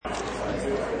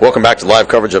Welcome back to live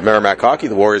coverage of Merrimack Hockey.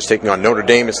 The Warriors taking on Notre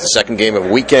Dame. It's the second game of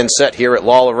a weekend set here at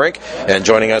Lawler Rink. And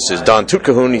joining us is Don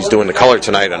Tutcahoon. He's doing the color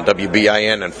tonight on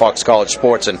WBIN and Fox College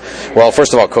Sports. And, well,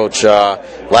 first of all, Coach,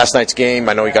 last night's game,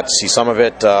 I know you got to see some of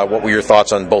it. What were your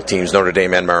thoughts on both teams, Notre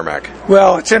Dame and Merrimack?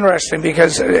 Well, it's interesting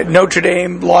because Notre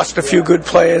Dame lost a few good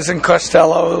players in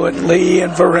Costello and Lee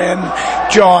and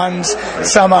Varin, Johns,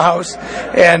 Summerhouse.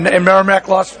 And Merrimack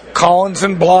lost Collins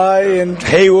and Bly and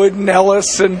Haywood and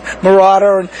Ellis and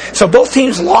Murata. And so both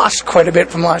teams lost quite a bit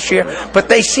from last year, but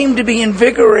they seem to be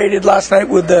invigorated last night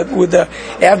with the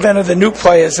advent of the new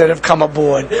players that have come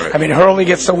aboard. Right. I mean, Hurley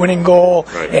gets the winning goal,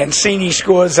 and Cini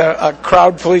scores a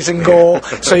crowd-pleasing goal.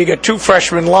 So you get two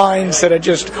freshman lines that are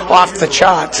just off the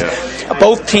charts. Yeah.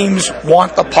 Both teams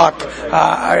want the puck.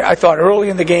 I thought early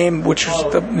in the game, which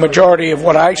was the majority of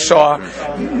what I saw,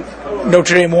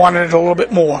 Notre Dame wanted it a little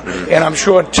bit more, and I'm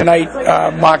sure tonight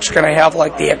Mark's going to have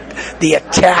like the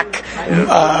attack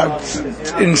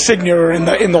insignia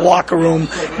in the locker room,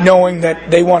 knowing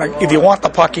that they want to. If you want the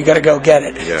puck, you got to go get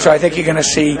it. Yeah. So I think you're going to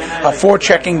see a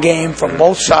forechecking game from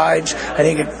both sides. I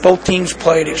think both teams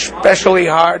played especially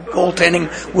hard.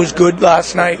 Goaltending was good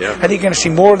last night. Yeah. I think you're going to see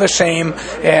more of the same,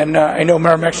 and I know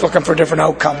Merrimack's looking for a different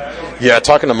outcome. Yeah,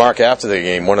 talking to Mark after the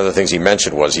game, one of the things he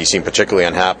mentioned was he seemed particularly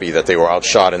unhappy that they were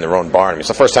outshot in their own barn. I mean, it's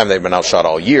the first time they've been outshot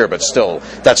all year, but still,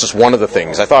 that's just one of the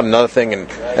things. I thought another thing,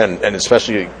 and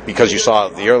especially because you saw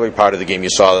the early part of the game, you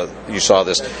saw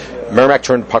this. Merrimack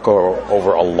turned the puck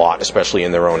over a lot, especially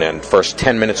in their own end. First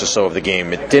 10 minutes or so of the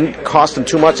game, it didn't cost them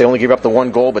too much. They only gave up the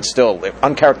one goal, but still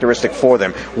uncharacteristic for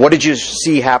them. What did you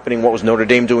see happening? What was Notre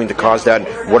Dame doing to cause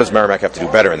that? What does Merrimack have to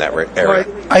do better in that area?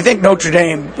 Well, I think Notre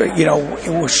Dame,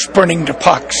 was sprinting to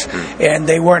pucks, and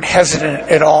they weren't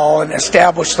hesitant at all, and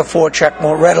established the forecheck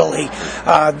more readily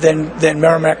than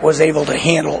Merrimack was able to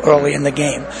handle early in the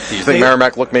game. Do you think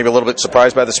Merrimack looked maybe a little bit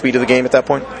surprised by the speed of the game at that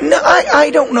point? No, I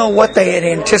don't know what they had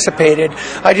anticipated.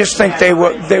 I just think they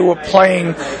were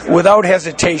playing without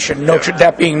hesitation.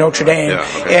 That being Notre Dame,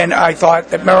 and I thought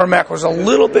that Merrimack was a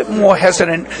little bit more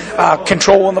hesitant,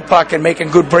 controlling the puck and making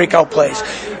good breakout plays.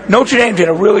 Notre Dame did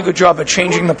a really good job of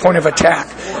changing the point of attack.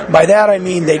 By that I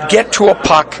mean they'd get to a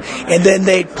puck and then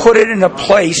they'd put it in a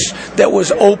place that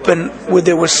was open where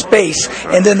there was space,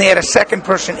 and then they had a second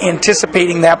person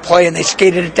anticipating that play and they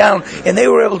skated it down, and they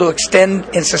were able to extend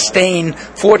and sustain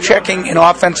forechecking and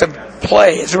offensive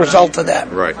play as a result of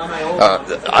that. Right.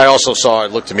 I also saw,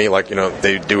 it looked to me like,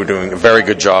 they were doing a very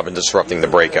good job in disrupting the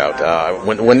breakout.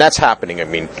 When that's happening, I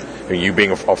mean, you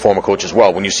being a former coach as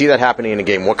well, when you see that happening in a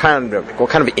game, what kind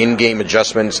of in-game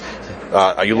adjustments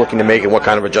are you looking to make, and what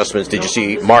kind of adjustments did you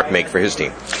see Mark make for his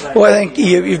team? Well, I think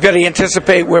you've got to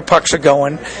anticipate where pucks are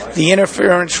going. The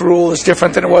interference rule is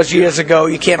different than it was years ago.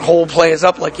 You can't hold players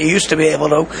up like you used to be able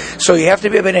to. So you have to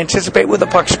be able to anticipate where the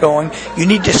puck's going. You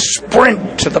need to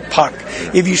sprint to the puck.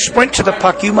 If you sprint to the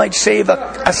puck, you might save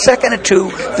a second or two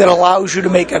that allows you to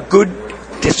make a good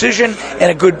decision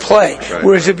and a good play. Right.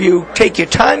 Whereas if you take your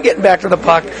time getting back to the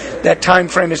puck, that time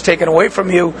frame is taken away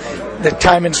from you, the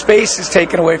time and space is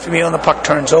taken away from you, and the puck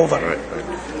turns over. Right.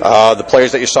 The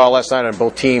players that you saw last night on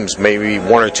both teams, maybe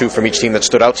one or two from each team that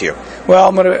stood out to you. Well,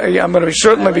 I'm going to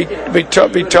certainly be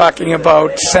talking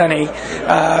about Senny.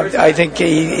 I think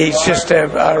he's just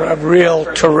a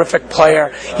real terrific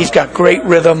player. He's got great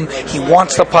rhythm. He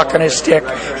wants the puck on his stick.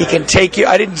 He can take you.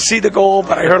 I didn't see the goal,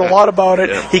 but I heard a lot about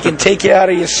it. Yeah. He can take you out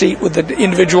of your seat with the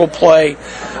individual play.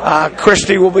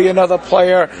 Christie will be another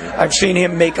player. I've seen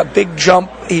him make a big jump.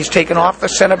 He's taken off the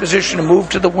center position and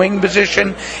moved to the wing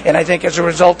position, and I think as a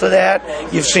result of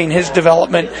that, you've seen his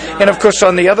development. And of course,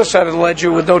 on the other side of the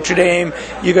ledger with Notre Dame,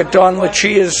 you got Don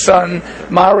Lucia's son,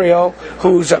 Mario,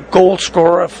 who's a goal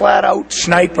scorer, a flat-out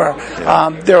sniper.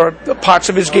 There are parts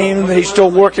of his game that he's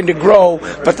still working to grow,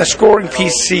 but the scoring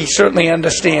piece he certainly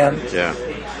understands. Yeah.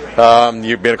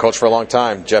 You've been a coach for a long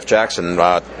time. Jeff Jackson,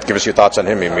 give us your thoughts on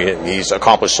him. I mean, he's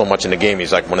accomplished so much in the game.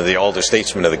 He's like one of the older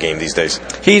statesmen of the game these days.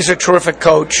 He's a terrific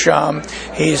coach.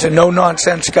 He's a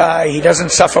no-nonsense guy. He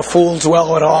doesn't suffer fools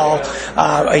well at all.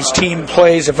 His team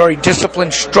plays a very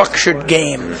disciplined, structured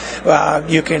game.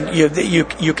 You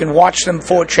can watch them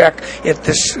forecheck.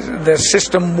 The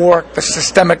system work, the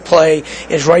systemic play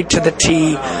is right to the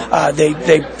T.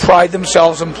 They pride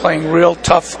themselves in playing real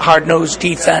tough, hard-nosed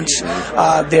defense.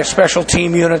 Their special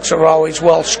team units are always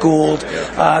well schooled.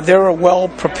 They're a well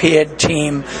prepared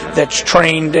team that's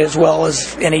trained as well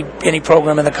as any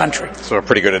program in the country. So a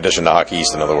pretty good addition to Hockey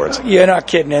East, in other words. You're not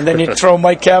kidding. And then you throw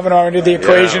Mike Cavanaugh into the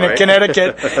equation in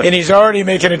Connecticut, and he's already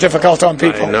making it difficult on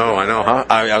people. I know. Huh?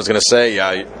 I was going to say,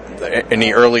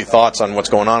 Any early thoughts on what's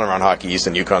going on around Hockey East,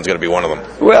 and UConn's going to be one of them?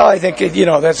 Well, I think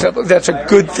that's a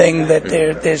good thing that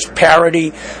there's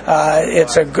parity.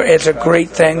 It's a great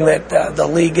thing that the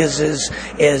league is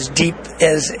as deep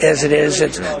as it is.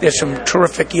 There's some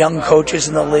terrific young coaches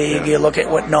in the league. You look at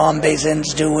what Norm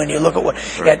Bazin's doing. You look at what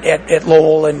at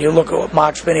Lowell, and you look at what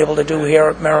Mark's been able to do here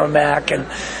at Merrimack. And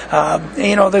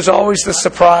there's always the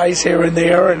surprise here and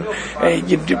there. And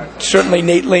certainly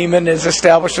Nate Lehman has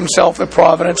established himself at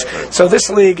Providence. So this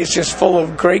league is just full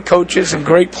of great coaches and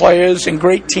great players and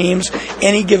great teams.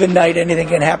 Any given night, anything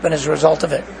can happen as a result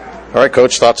of it. All right,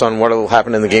 Coach, thoughts on what will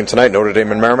happen in the game tonight, Notre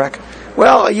Dame and Merrimack?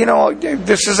 Well,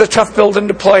 this is a tough building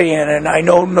to play in, and I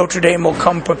know Notre Dame will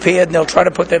come prepared, and they'll try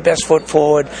to put their best foot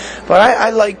forward. But I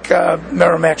like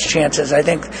Merrimack's chances. I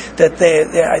think that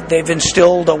they've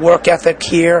instilled a work ethic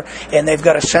here, and they've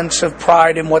got a sense of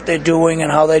pride in what they're doing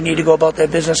and how they need to go about their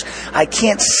business. I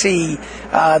can't see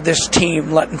this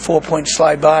team letting 4 points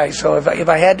slide by. So if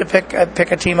I had to pick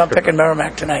a team, I'm picking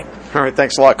Merrimack tonight. All right,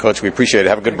 thanks a lot, Coach. We appreciate it.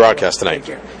 Have a good broadcast tonight.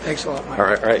 Thank you. Thanks a lot, Mike. All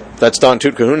right. That's Don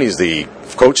Toot-Cahoon. He's the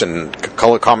coach and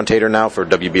color commentator now for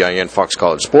WBIN Fox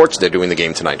College Sports. They're doing the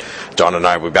game tonight. Don and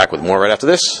I will be back with more right after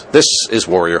this. This is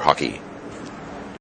Warrior Hockey.